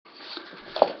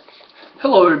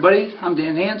Hello everybody, I'm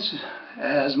Dan Hance.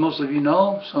 As most of you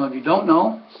know, some of you don't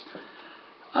know.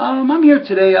 I'm here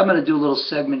today, I'm going to do a little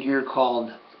segment here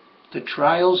called The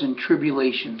Trials and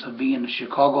Tribulations of Being a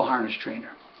Chicago Harness Trainer.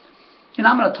 And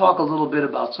I'm going to talk a little bit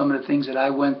about some of the things that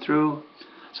I went through,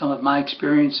 some of my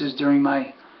experiences during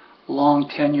my long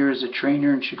tenure as a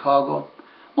trainer in Chicago.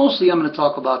 Mostly I'm going to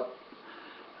talk about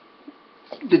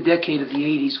the decade of the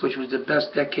 80s, which was the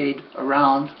best decade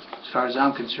around as far as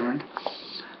I'm concerned.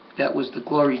 That was the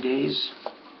glory days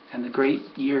and the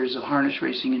great years of harness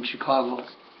racing in Chicago.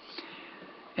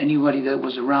 Anybody that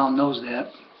was around knows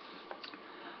that.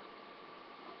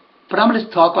 But I'm going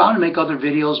to make other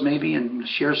videos maybe and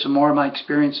share some more of my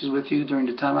experiences with you during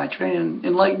the time I train and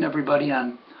enlighten everybody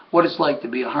on what it's like to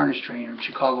be a harness trainer in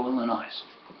Chicago, Illinois.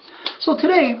 So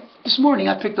this morning,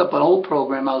 I picked up an old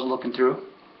program I was looking through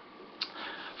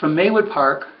from Maywood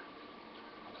Park,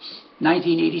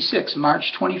 1986,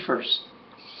 March 21st.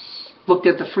 Looked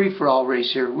at the free-for-all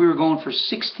race here. We were going for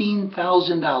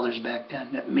 $16,000 back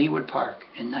then at Maywood Park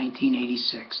in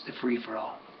 1986, the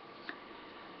free-for-all.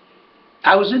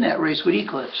 I was in that race with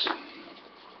Eclipse.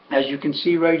 As you can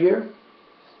see right here,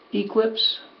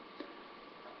 Eclipse,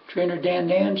 trainer Dan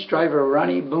Nance, driver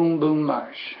Ronnie Boom Boom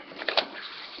Marsh.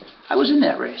 I was in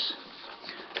that race.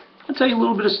 I'll tell you a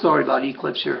little bit of story about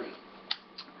Eclipse here.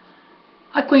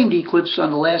 I claimed Eclipse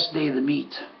on the last day of the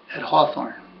meet at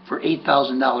Hawthorne for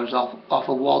 $8,000 off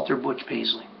of Walter Butch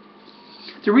Paisley.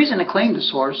 The reason I claimed this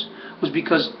horse was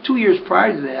because 2 years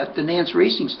prior to that, the Nance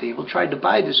Racing Stable tried to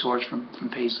buy this horse from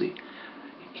Paisley.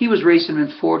 He was racing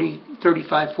in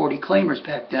 35-40 claimers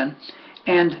back then,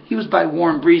 and he was by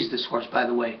Warren Breeze, this horse, by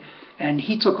the way. And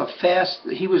he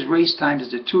was race timed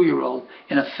as a 2-year-old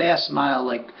in a fast mile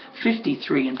like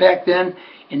 53. And back then,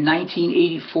 in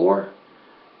 1984,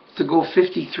 to go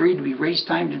 53, to be race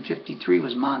timed in 53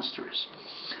 was monstrous.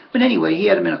 But anyway, he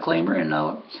had him in a claimer, and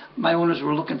my owners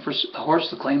were looking for a horse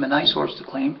to claim, a nice horse to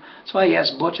claim. So I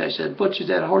asked Butch, I said, Butch, is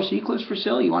that a horse Eclipse for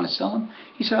sale? You want to sell him?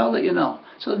 He said, I'll let you know.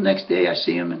 So the next day I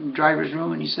see him in the driver's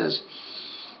room, and he says,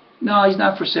 no, he's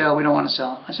not for sale. We don't want to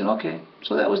sell him. I said, okay.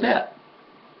 So that was that.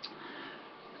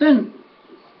 Then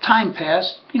time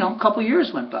passed, a couple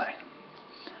years went by.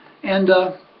 And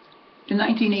in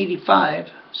 1985,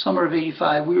 summer of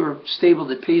 85, we were stabled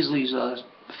at Paisley's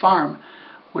farm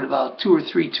with about 2 or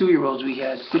 3 2-year-olds we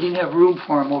had. We didn't have room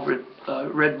for them over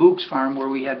at Red Book's farm where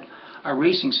we had our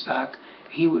racing stock.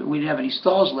 We didn't have any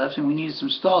stalls left, and we needed some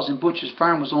stalls, and Butch's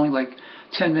farm was only like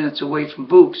 10 minutes away from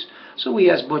Book's. So we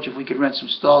asked Butch if we could rent some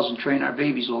stalls and train our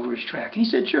babies over his track. And he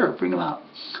said, sure, bring them out.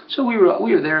 So we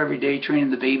were there every day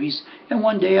training the babies, and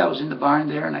one day I was in the barn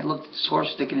there, and I looked at this horse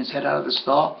sticking his head out of the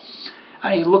stall.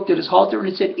 I looked at his halter, and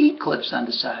it said Eclipse on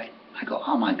the side. I go,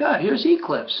 oh my God, here's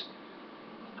Eclipse.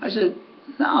 I said,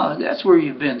 no, that's where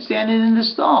you've been, standing in the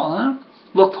stall, huh?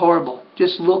 Looked horrible.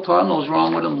 Just looked horrible. I don't know what was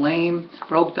wrong with him, lame,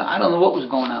 broke down. I don't know what was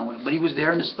going on with him, but he was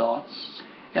there in the stall.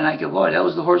 And I go, boy, that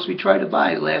was the horse we tried to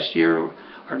buy last year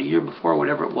or the year before,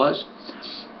 whatever it was.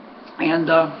 And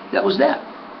that was that.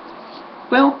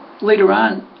 Well, later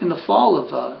on, in the fall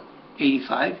of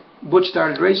 85, Butch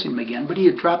started racing him again, but he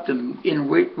had dropped him in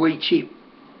way cheap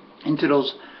into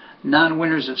those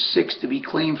non-winners of 6 to be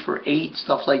claimed for 8,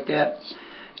 stuff like that.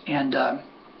 And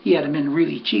he had him in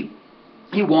really cheap.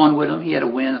 He won with him. He had a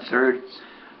win, a third.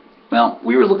 Well,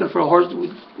 we were looking for a horse.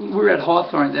 We were at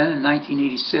Hawthorne then in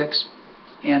 1986,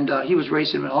 and he was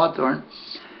racing at Hawthorne.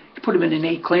 He put him in an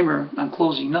 8 claimer on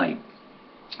closing night.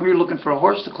 We were looking for a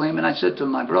horse to claim, and I said to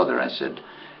my brother, I said,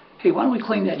 hey, why don't we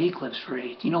claim that Eclipse for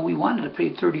 8? We wanted to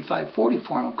pay $35.40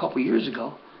 for him a couple years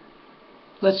ago.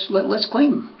 Let's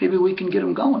claim him. Maybe we can get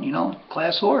him going,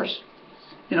 class horse,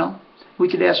 We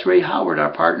could ask Ray Howard,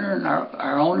 our partner and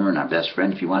our owner and our best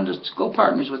friend, if he wanted to go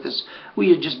partners with us.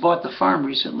 We had just bought the farm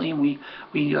recently, and we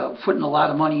put in a lot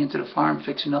of money into the farm,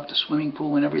 fixing up the swimming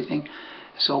pool and everything.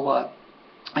 So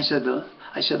I said,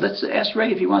 let's ask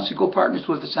Ray if he wants to go partners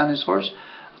with us on this horse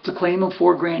to claim him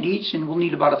 $4,000 each, and we'll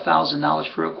need about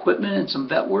 $1,000 for equipment and some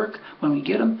vet work when we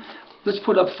get him. Let's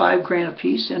put up $5,000 a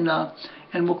piece, and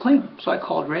we'll claim him. So I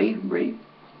called Ray. Ray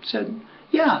said,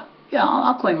 yeah,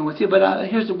 I'll claim it with you, but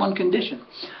here's the one condition.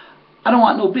 I don't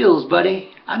want no bills,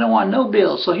 buddy. I don't want no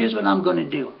bills, so here's what I'm going to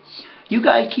do. You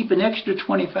guys keep an extra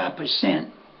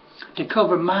 25% to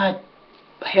cover my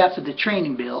half of the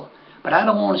training bill, but I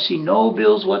don't want to see no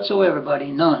bills whatsoever,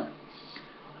 buddy, none.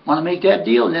 Want to make that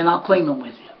deal, and then I'll claim them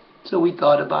with you. So we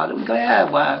thought about it. We go, yeah,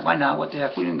 why not? What the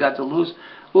heck? We didn't got to lose.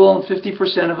 We'll own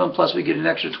 50% of them, plus we get an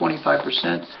extra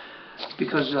 25%.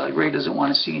 Because Ray doesn't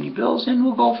want to see any bills, and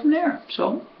we'll go from there.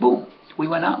 So, boom. We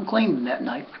went out and claimed him that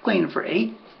night. I claimed him for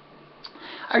 8.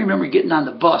 I remember getting on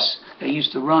the bus that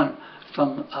used to run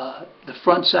the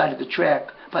front side of the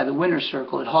track by the winter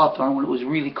circle at Hawthorne when it was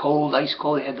really cold, ice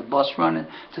cold. They had the bus running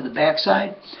to the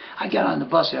backside. I got on the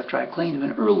bus after I claimed him,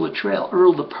 and Earl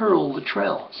the Pearl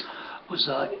Luttrell was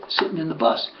sitting in the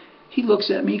bus. He looks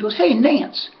at me, he goes, "Hey,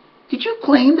 Nance, did you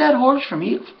claim that horse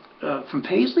from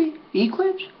Paisley,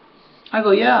 Eclipse?" I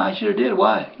go, "Yeah, I sure did.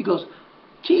 Why?" He goes,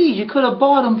 "Geez, you could have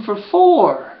bought him for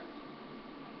 $4."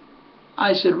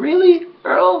 I said, "Really,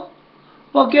 Earl?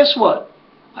 Well, guess what?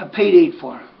 I paid $8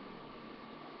 for him."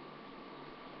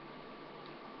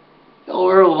 Oh,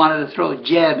 Earl wanted to throw a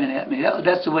jab in at me.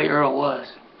 That's the way Earl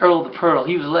was. Earl the Pearl,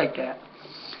 he was like that.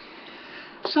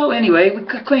 So anyway, we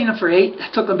cleaned him for $8. I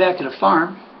took him back to the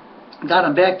farm. Got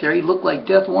him back there. He looked like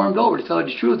death warmed over, to tell you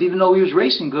the truth, even though he was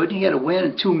racing good. He had a win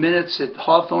in 2 minutes at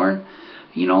Hawthorne,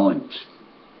 and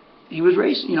he was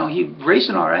racing, he was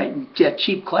racing all right in that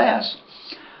cheap class.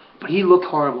 But he looked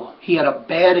horrible. He had a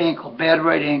bad ankle, bad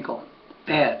right ankle,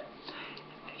 bad.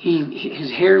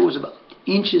 His hair was about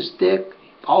inches thick,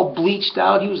 all bleached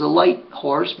out. He was a light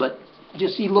horse, but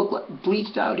he looked like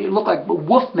bleached out. He looked like a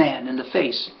Wolfman in the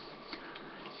face.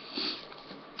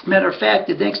 Matter of fact,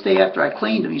 the next day after I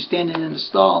claimed him, he's standing in the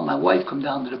stall. My wife come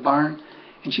down to the barn,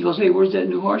 and she goes, "Hey, where's that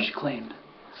new horse you claimed?"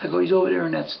 I go, "He's over there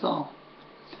in that stall."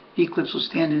 Eclipse was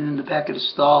standing in the back of the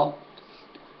stall,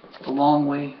 the long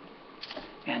way,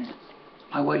 and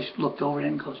my wife looked over there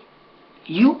and goes,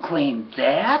 "You claimed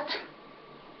that?"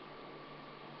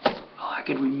 Oh, I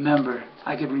could remember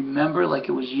like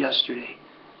it was yesterday.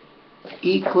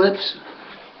 Eclipse,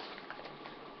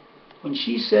 when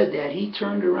she said that, he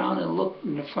turned around and looked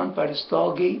in the front by the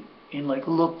stall gate and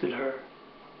looked at her,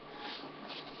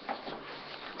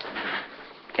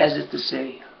 as if to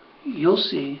say, "You'll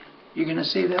see. You're going to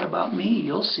say that about me.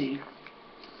 You'll see."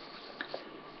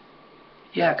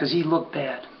 Yeah, because he looked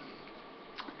bad.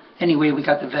 Anyway, we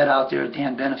got the vet out there,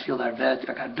 Dan Benefield, our vet.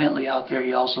 I got Bentley out there.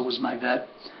 He also was my vet.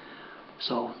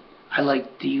 So I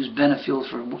like to use Benefield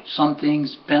for some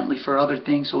things, Bentley for other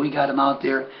things. So we got him out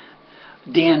there.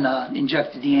 Dan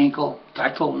injected the ankle. I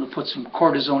told him to put some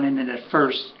cortisone in it at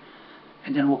first,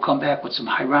 and then we'll come back with some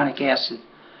hyaluronic acid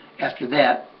after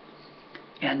that.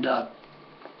 And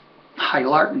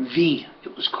Hylartin V,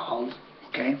 it was called.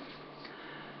 Okay.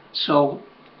 So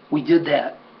we did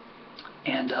that.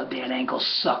 And that ankle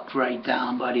sucked right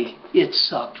down, buddy. It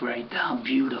sucked right down.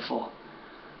 Beautiful.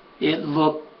 It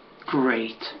looked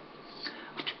great.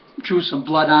 Drew some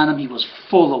blood on him. He was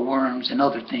full of worms and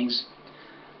other things.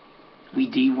 We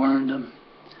dewormed him.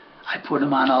 I put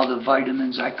him on all the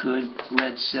vitamins I could.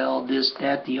 Red Cell, this,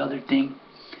 that, the other thing.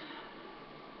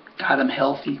 Got him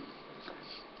healthy.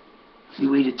 We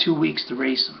waited 2 weeks to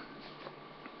race him.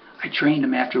 I trained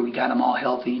him after we got him all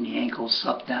healthy and the ankle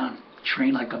sucked down.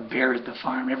 Trained like a bear at the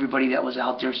farm. Everybody that was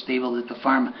out there stabled at the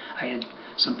farm, I had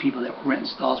some people that were renting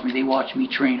stalls for me. They watched me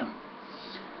train him.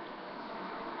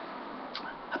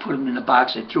 I put him in the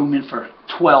box. I threw him in for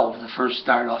 12 the first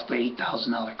start off the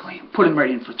 $8,000 claim. Put him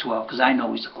right in for 12 because I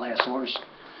know he's a class horse.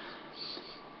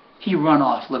 He run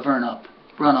off, Laverne up,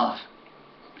 run off.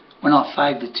 Went off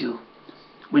 5-2,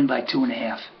 win by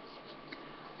 2.5.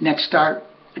 Next start,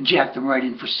 I jacked him right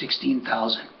in for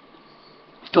 16,000.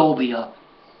 Dolby up.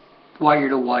 Wire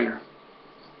to wire.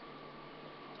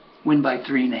 Win by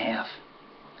 3.5.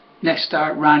 Next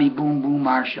start, Ronnie Boom Boom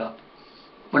Marsh up.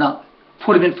 Went up,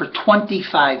 put him in for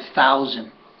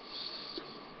 25,000.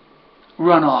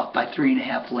 Run off by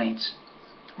 3.5 lengths.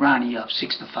 Ronnie up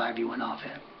 6-5. He went off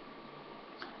at.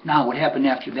 Now what happened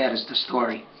after that is the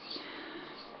story.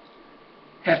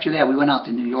 After that, we went out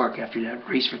to New York after that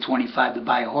race for 25 to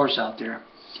buy a horse out there.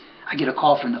 I get a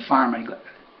call from the farm. I go,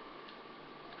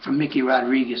 from Mickey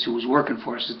Rodriguez, who was working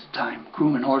for us at the time,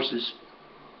 grooming horses.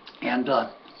 And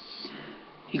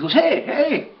he goes,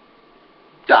 hey,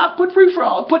 Doc, put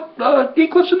free-for-all. Put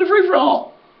Eclipse in the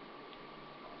free-for-all.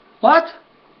 What?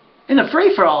 In the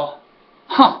free-for-all?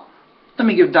 Huh. Let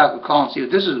me give Doc a call and see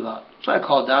what this is about. So I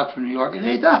called Doc from New York and,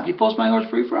 "Hey, Doc, you post my horse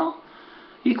free-for-all?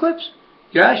 Eclipse?"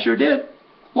 "Yeah, I sure did."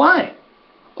 "Why?"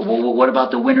 "Well, what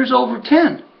about the winners over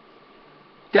 10?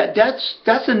 That's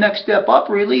the next step up,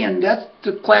 really, and that's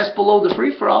the class below the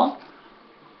free-for-all.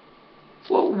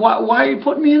 Well, why are you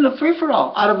putting me in the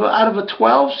free-for-all out of a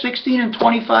 12, 16, and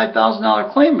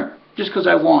 $25,000 claimer just because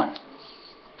I won?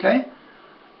 Okay?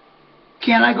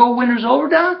 Can't I go winners over,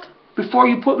 Doc, before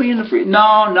you put me in the free? No.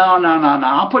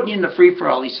 I'm putting you in the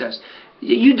free-for-all," he says.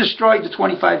 "You destroyed the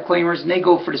 25 claimers, and they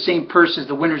go for the same purse as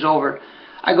the winners over."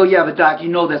 I go, "Yeah, but Doc, you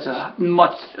know that's a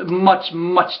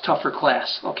much tougher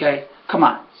class, okay? Come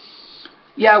on."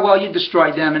 "Yeah, well, you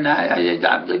destroyed them, and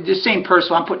the same purse,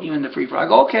 so I'm putting you in the free-for-all." I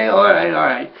go, "Okay, all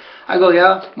right." I go,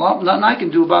 "Yeah, well, nothing I can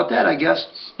do about that, I guess.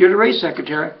 You're the race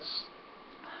secretary."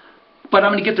 But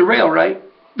I'm going to get the rail, right?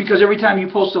 Because every time you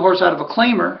post the horse out of a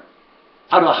claimer,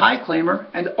 out of a high claimer,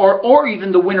 or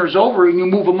even the winner's over, and you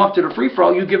move them up to the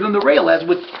free-for-all, you give them the rail, as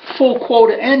with full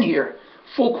quota N here.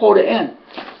 Full quota N.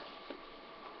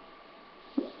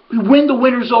 When the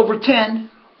winner's over 10,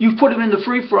 you put him in the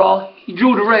free-for-all, he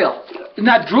drew the rail.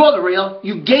 Not draw the rail,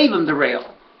 you gave him the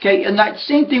rail. Okay, and that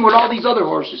same thing with all these other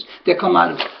horses that come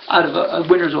out of a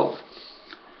winner's over.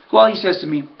 Well, he says to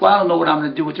me, well, I don't know what I'm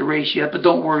going to do with the race yet, but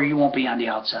don't worry, you won't be on the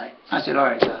outside. I said, all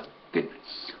right, good.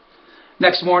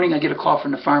 Next morning, I get a call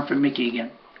from the farm from Mickey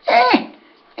again.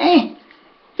 Hey,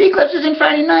 Eclipse is in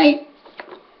Friday night.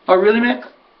 Oh, really, Mick?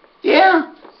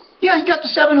 Yeah, he got the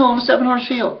 7-hole in the 7-horse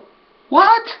field.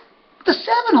 What? The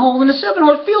 7-hole in the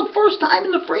 7-horse field, first time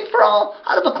in the free-for-all,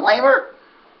 out of a claimer?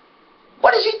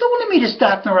 What is he doing to me, this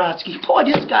Doc Narodsky? Boy,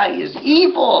 this guy is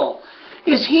evil.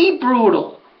 Is he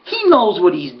brutal? He knows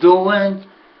what he's doing.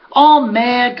 All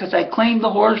mad because I claimed the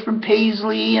horse from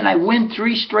Paisley and I win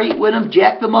 3 straight with him,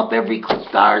 jacked him up every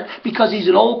start because he's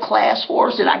an old class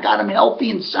horse and I got him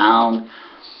healthy and sound.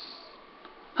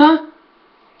 Huh?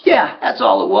 Yeah, that's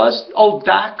all it was. Old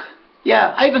Doc.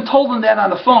 Yeah, I even told him that on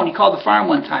the phone. He called the farm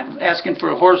one time asking for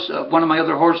a horse, one of my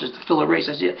other horses to fill a race.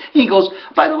 I said, he goes,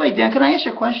 by the way, Dan, can I ask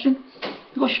you a question?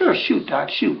 I go, sure, shoot, Doc,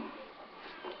 shoot.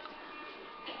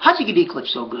 How'd you get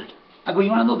Eclipse so good? I go, you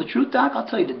want to know the truth, Doc? I'll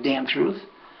tell you the damn truth.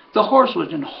 The horse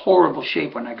was in horrible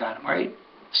shape when I got him, right?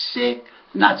 Sick,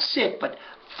 not sick, but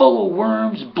full of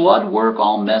worms, blood work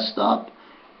all messed up.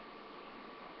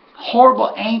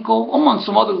 Horrible ankle, among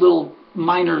some other little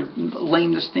minor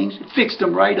lameness things. Fixed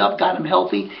him right up, got him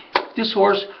healthy. This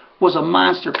horse was a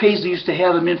monster. Paisley used to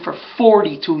have him in for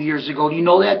 42 years ago. Do you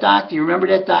know that, Doc? Do you remember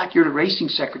that, Doc? You're the racing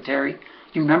secretary.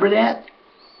 Do you remember that?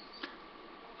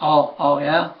 Oh,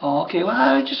 yeah? Oh, okay. Well,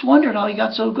 I just wondered how he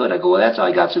got so good. I go, well, that's how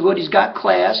he got so good. He's got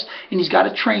class, and he's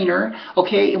got a trainer,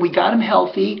 okay, and we got him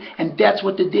healthy, and that's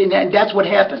what and that's what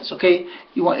happens, okay?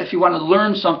 If you want to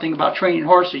learn something about training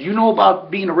horses, you know about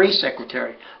being a race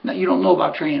secretary. Now, you don't know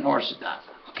about training horses, Doc,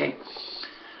 okay?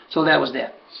 So that was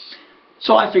that.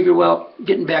 So I figured, well,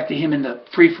 getting back to him in the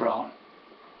free-for-all,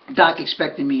 Doc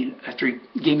expected me, after he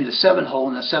gave me the 7-hole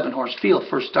in the 7-horse field,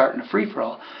 first start in the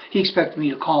free-for-all, he expected me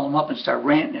to call him up and start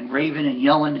ranting and raving and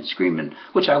yelling and screaming,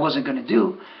 which I wasn't going to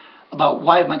do, about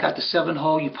why have I got the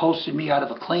 7-hole, you posted me out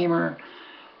of a claimer.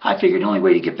 I figured the only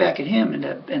way to get back at him and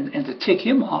to tick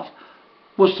him off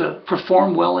was to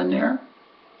perform well in there,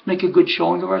 make a good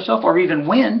showing of ourselves, or even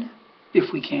win,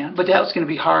 if we can. But that was going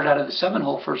to be hard out of the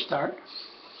 7-hole first start.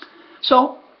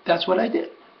 So that's what I did,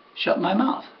 shut my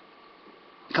mouth.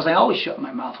 Because I always shut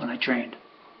my mouth when I trained.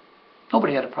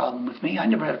 Nobody had a problem with me. I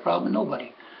never had a problem with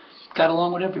nobody. Got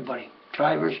along with everybody.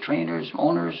 Drivers, trainers,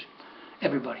 owners,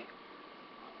 everybody.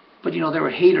 But you know, there were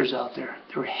haters out there.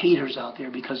 There were haters out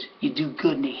there because you do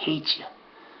good and they hate you.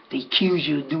 They accuse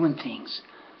you of doing things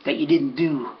that you didn't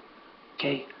do.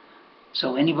 Okay?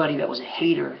 So anybody that was a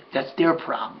hater, that's their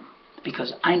problem.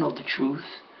 Because I know the truth.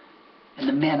 And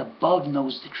the man above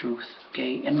knows the truth.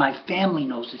 Okay? And my family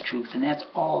knows the truth. And that's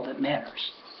all that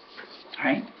matters.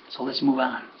 Alright? So let's move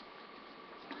on.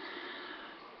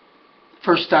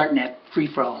 First starting that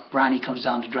free-for-all, Ronnie comes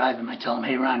down to drive him. I tell him,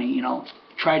 hey Ronnie, you know,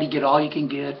 try to get all you can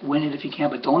get, win it if you can,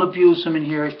 but don't abuse him in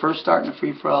here. First starting the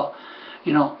free-for-all,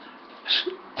 you know,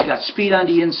 you got speed on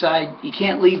the inside, you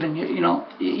can't leave him, you know,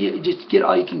 you just get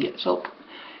all you can get. So,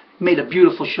 made a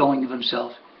beautiful showing of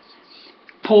himself.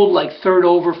 Pulled like 3rd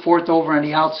over, 4th over on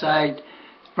the outside.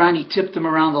 Ronnie tipped him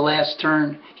around the last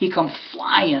turn. He come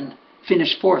flying,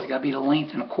 finished 4th. Got beat a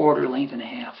length and a quarter, length and a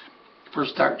half.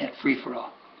 First starting that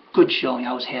free-for-all. Good showing.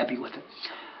 I was happy with it.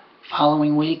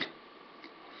 Following week,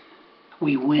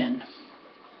 we win.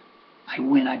 I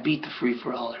win. I beat the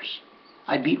free-for-allers.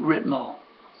 I beat Ritmo,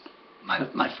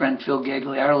 my friend Phil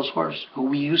Gagliardo's horse, who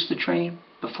we used to train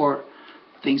before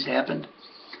things happened.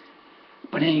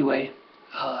 But anyway,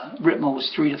 Ritmo was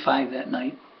 3-5 that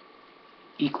night.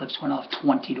 Eclipse went off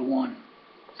 20-1,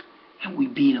 and we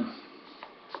beat him.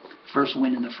 First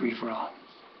win in the free-for-all.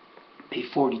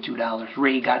 Paid $42.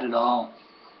 Ray got it all.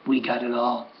 We got it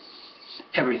all.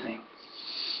 Everything.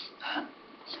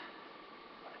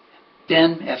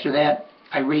 Then, after that,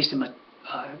 I raced him a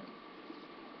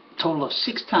total of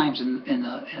 6 times in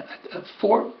the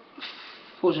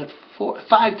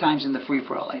 5 times in the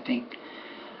free-for-all, I think.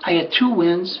 I had 2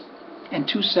 wins and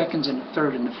 2 seconds and a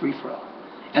 3rd in the free-for-all.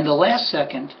 And the last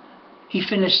second, he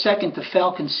finished 2nd to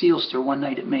Falcon Sealster one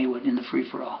night at Maywood in the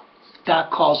free-for-all. Doc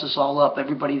calls us all up,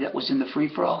 everybody that was in the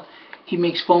free-for-all. He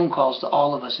makes phone calls to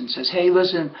all of us and says, hey,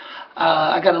 listen,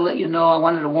 I got to let you know, I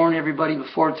wanted to warn everybody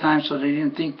before time so they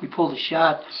didn't think we pulled a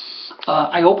shot.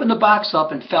 I opened the box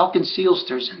up and Falcon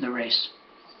Sealster's in the race.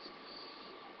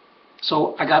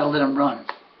 So I got to let him run.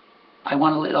 I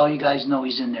want to let all you guys know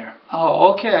he's in there.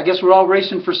 Oh, okay, I guess we're all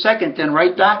racing for second then,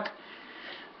 right, Doc?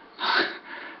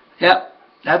 Yep,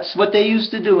 that's what they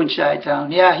used to do in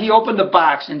Chi-Town. Yeah, he opened the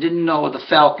box and didn't know the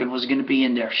Falcon was going to be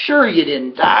in there. Sure you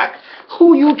didn't, Doc.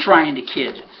 Who you trying to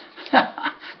kid?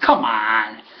 Come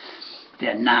on.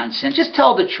 That nonsense. Just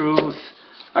tell the truth.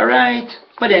 All right?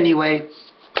 But anyway,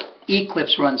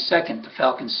 Eclipse runs second to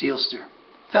Falcon Sealster.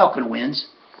 Falcon wins.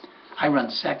 I run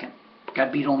second.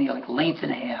 Got beat only like a length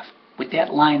and a half. With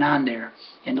that line on there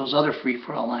and those other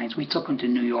free-for-all lines, we took him to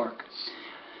New York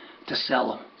to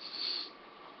sell him.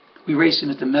 We raced him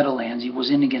at the Meadowlands. He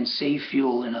was in against Save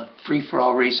Fuel in a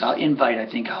free-for-all race, invite I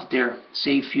think, out there.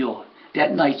 Save Fuel.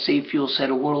 That night, Save Fuel set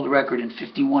a world record in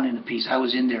 51 in a piece. I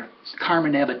was in there.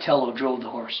 Carmen Abatello drove the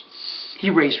horse. He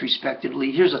raced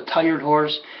respectably. Here's a tired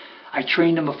horse. I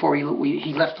trained him before he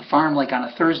left the farm like on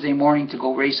a Thursday morning to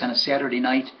go race on a Saturday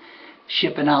night,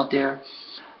 shipping out there.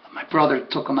 My brother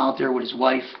took him out there with his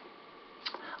wife.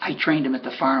 I trained him at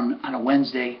the farm on a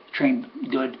Wednesday, trained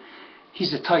good.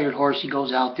 He's a tired horse. He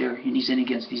goes out there and he's in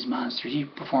against these monsters. He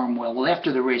performed well. Well,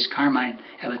 after the race, Carmine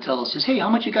Abatello says, "Hey, how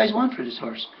much you guys want for this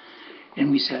horse?" And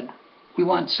we said, "We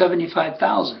want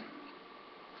 $75,000.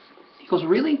 He goes,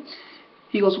 "Really?"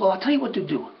 He goes, "Well, I'll tell you what to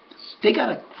do. They got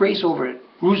a race over at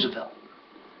Roosevelt.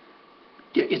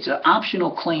 It's an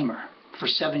optional claimer for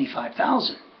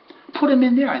 $75,000. Put him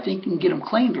in there. I think you can get him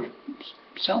claimed or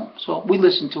sell him." So we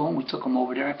listened to him. We took him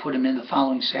over there. I put him in the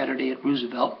following Saturday at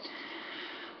Roosevelt.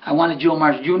 I wanted Joe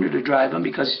Marsh Jr. to drive him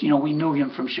because, we knew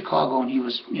him from Chicago and he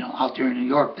was, out there in New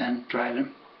York then driving.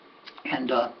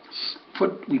 And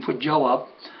we put Joe up,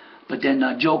 but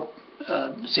then Joe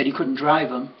said he couldn't drive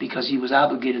him because he was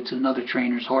obligated to another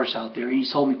trainer's horse out there. And he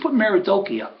told me, "Put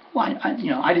Maridoki up." Well,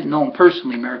 I didn't know him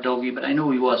personally, Maridoki, but I knew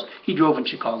who he was. He drove in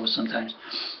Chicago sometimes.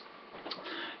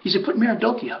 He said, "Put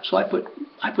Maridoki up." So I put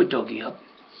Doki up,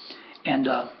 and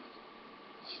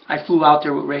I flew out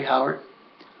there with Ray Howard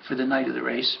for the night of the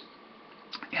race,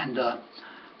 and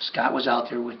Scott was out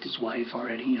there with his wife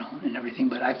already, and everything,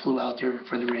 but I flew out there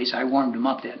for the race. I warmed him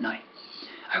up that night.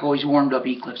 I always warmed up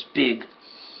Eclipse big.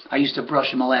 I used to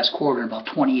brush him the last quarter in about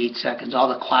 28 seconds. All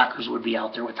the clockers would be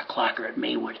out there with the clocker at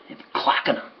Maywood and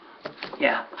clocking him.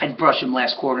 Yeah, I'd brush him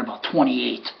last quarter in about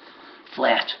 28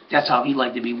 flat. That's how he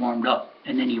liked to be warmed up,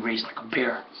 and then he raced like a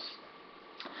bear.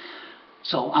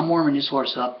 So I'm warming this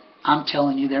horse up. I'm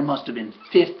telling you, there must have been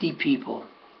 50 people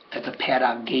at the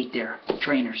paddock gate there,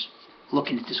 trainers,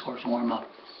 looking at this horse warm up.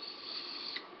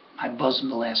 I buzzed him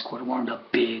the last quarter, warmed up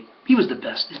big. He was the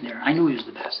best in there. I knew he was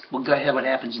the best. Well, go ahead, what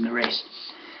happens in the race?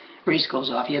 Race goes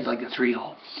off. He had like a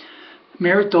 3-hole.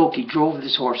 Maridoki drove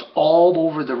this horse all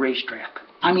over the racetrack.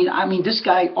 I mean, this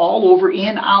guy all over,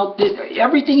 in, out, did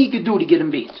everything he could do to get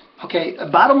him beat. Okay,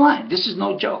 bottom line, this is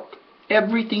no joke.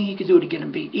 Everything he could do to get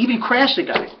him beat. Even crashed the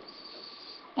guy.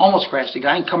 Almost crashed the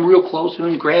guy and come real close to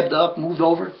him, grabbed up, moved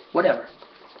over, whatever.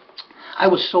 I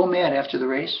was so mad after the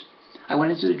race. I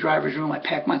went into the driver's room. I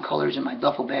packed my colors in my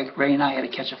duffel bag. Ray and I had to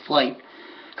catch a flight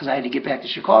because I had to get back to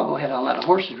Chicago. I had a lot of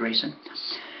horses racing.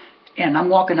 And I'm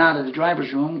walking out of the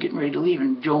driver's room, getting ready to leave,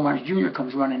 and Joe Marsh Jr.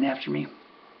 comes running after me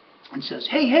and says,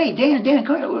 hey, Dan,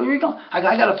 come here, where are you going? I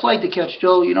got a flight to catch,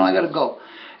 Joe, I got to go.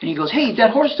 And he goes, "Hey,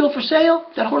 that horse still for sale?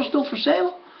 That horse still for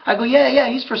sale?" I go, yeah,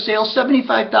 he's for sale,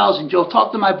 $75,000. Joe,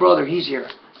 talk to my brother, he's here.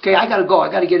 Okay, I got to go. I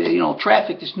got to get,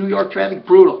 traffic, this New York traffic,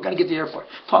 brutal. Got to get to the airport.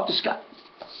 Talk to Scott.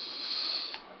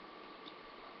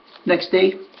 Next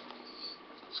day,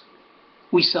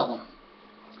 we sell him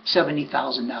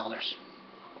 $70,000.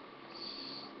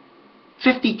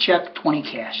 50 check, 20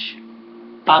 cash.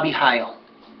 Bobby Heil.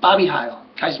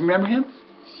 Guys remember him?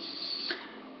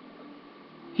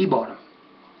 He bought him.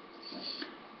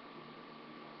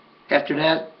 After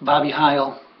that, Bobby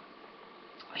Heil,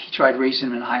 he tried racing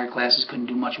him in higher classes, couldn't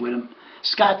do much with him.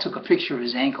 Scott took a picture of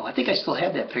his ankle. I think I still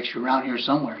have that picture around here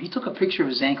somewhere. He took a picture of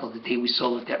his ankle the day we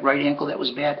sold it. That right ankle that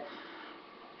was bad.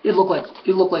 It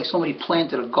looked like somebody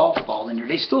planted a golf ball in there.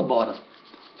 They still bought him.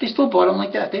 They still bought him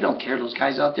like that. They don't care, those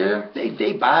guys out there.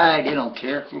 They buy, they don't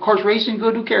care. Of course, racing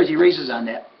good, who cares? He races on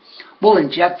that. We'll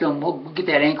inject him, we'll get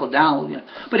that ankle down.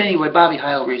 But anyway, Bobby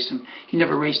Heil raced him. He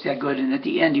never raced that good, and at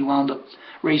the end he wound up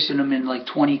racing him in like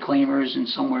 20 claimers and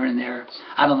somewhere in there.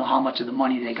 I don't know how much of the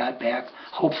money they got back.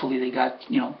 Hopefully they got,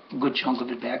 a good chunk of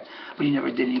it back. But he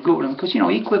never did any good with him because,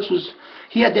 Eclipse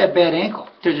he had that bad ankle.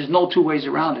 There's no two ways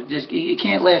around it. It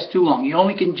can't last too long. You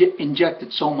only can inject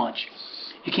it so much.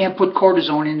 You can't put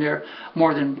cortisone in there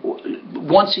more than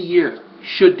once a year.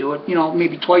 Should do it.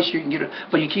 Maybe twice a year you can get it.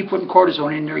 But you keep putting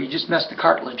cortisone in there, you just mess the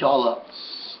cartilage all up.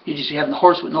 You're having the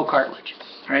horse with no cartilage.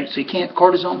 Right? So you can't,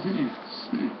 cortisone,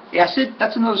 Acid,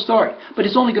 that's another story. But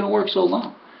it's only going to work so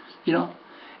long, you know.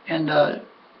 And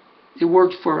it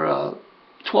worked for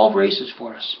 12 races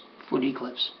for us, for the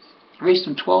Eclipse. Raced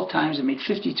them 12 times and made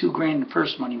 52 grand in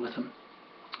purse money with them.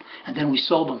 And then we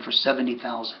sold them for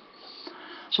 70,000.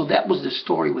 So that was the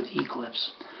story with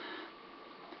Eclipse.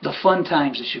 The fun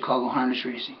times of Chicago harness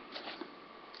racing.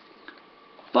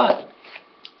 But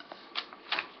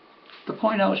the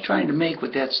point I was trying to make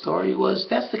with that story was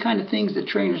that's the kind of things that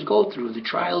trainers go through, the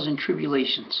trials and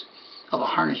tribulations of a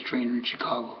harness trainer in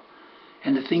Chicago,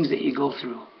 and the things that you go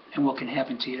through and what can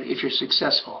happen to you if you're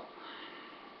successful.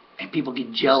 And people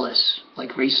get jealous,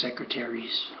 like race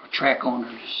secretaries or track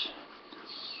owners.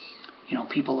 You know,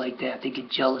 people like that, they get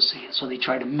jealous of you, so they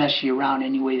try to mess you around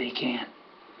any way they can.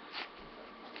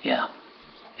 Yeah.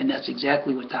 And that's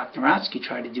exactly what Doc Narotsky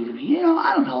tried to do to me. You know,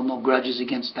 I don't hold no grudges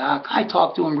against Doc. I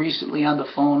talked to him recently on the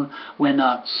phone when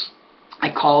I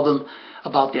called him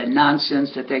about that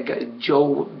nonsense that guy,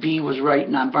 Joe B. was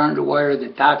writing on Barn to Wire,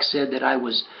 that Doc said that I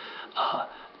was...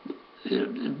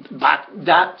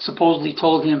 Doc supposedly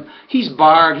told him, he's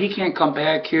barred, he can't come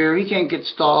back here, he can't get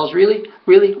stalls. Really?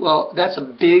 Really? Well, that's a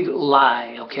big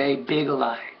lie, okay? Big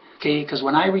lie. Okay? Because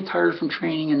when I retired from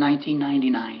training in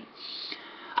 1999,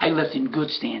 I left in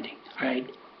good standing, right?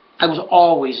 I was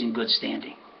always in good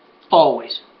standing.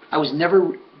 Always. I was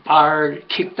never barred,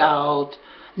 kicked out,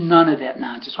 none of that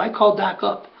nonsense. So I called Doc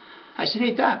up. I said,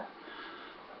 hey, Doc,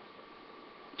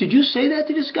 did you say that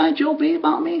to this guy, Joe B.,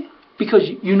 about me? Because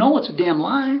you know it's a damn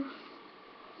lie.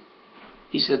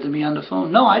 He said to me on the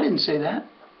phone, no, I didn't say that.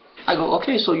 I go,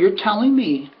 okay, so you're telling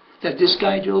me that this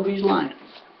guy, Joe B., is lying.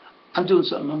 I'm doing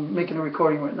something. I'm making a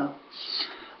recording right now.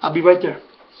 I'll be right there.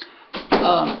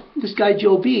 This guy,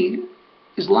 Joe B.,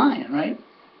 is lying, right?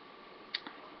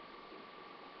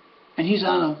 And he's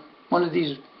on one of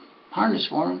these harness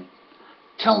forums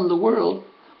telling the world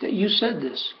that you said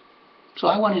this. So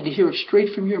I wanted to hear it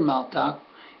straight from your mouth, Doc,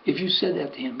 if you said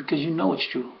that to him, because you know it's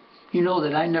true. You know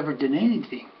that I never did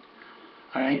anything,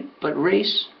 all right? But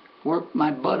race worked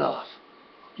my butt off.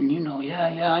 And you know, yeah,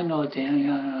 I know it, Dan.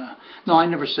 Yeah. No, I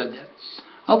never said that.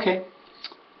 Okay.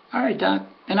 All right, Doc.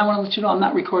 And I want to let you know I'm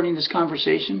not recording this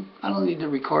conversation. I don't need to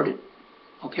record it,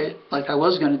 okay? Like I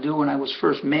was going to do when I was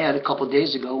first mad a couple of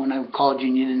days ago when I called you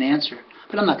and you didn't answer.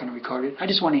 But I'm not going to record it. I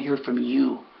just want to hear from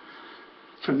you,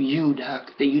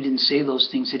 Doc, that you didn't say those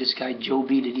things to this guy Joe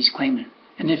B. that he's claiming.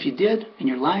 And if you did, and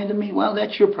you're lying to me, well,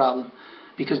 that's your problem.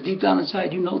 Because deep down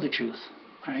inside, you know the truth,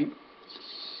 all right?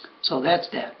 So that's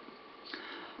that.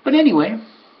 But anyway,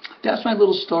 that's my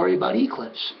little story about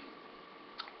Eclipse.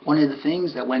 One of the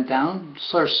things that went down,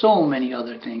 so many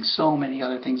other things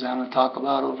I want to talk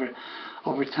about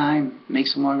over time, make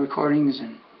some more recordings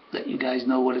and let you guys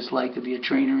know what it's like to be a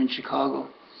trainer in Chicago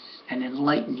and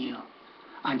enlighten you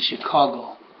on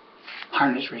Chicago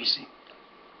harness racing,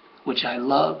 which I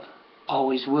love,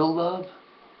 always will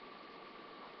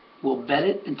bet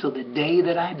it until the day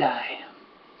that I die,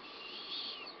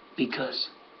 because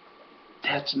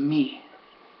that's me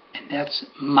and that's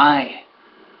my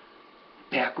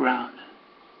background,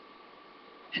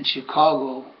 and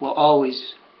Chicago will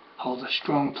always hold a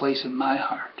strong place in my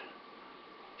heart,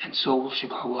 and so will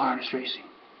Chicago harness racing.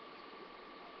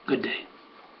 Good day.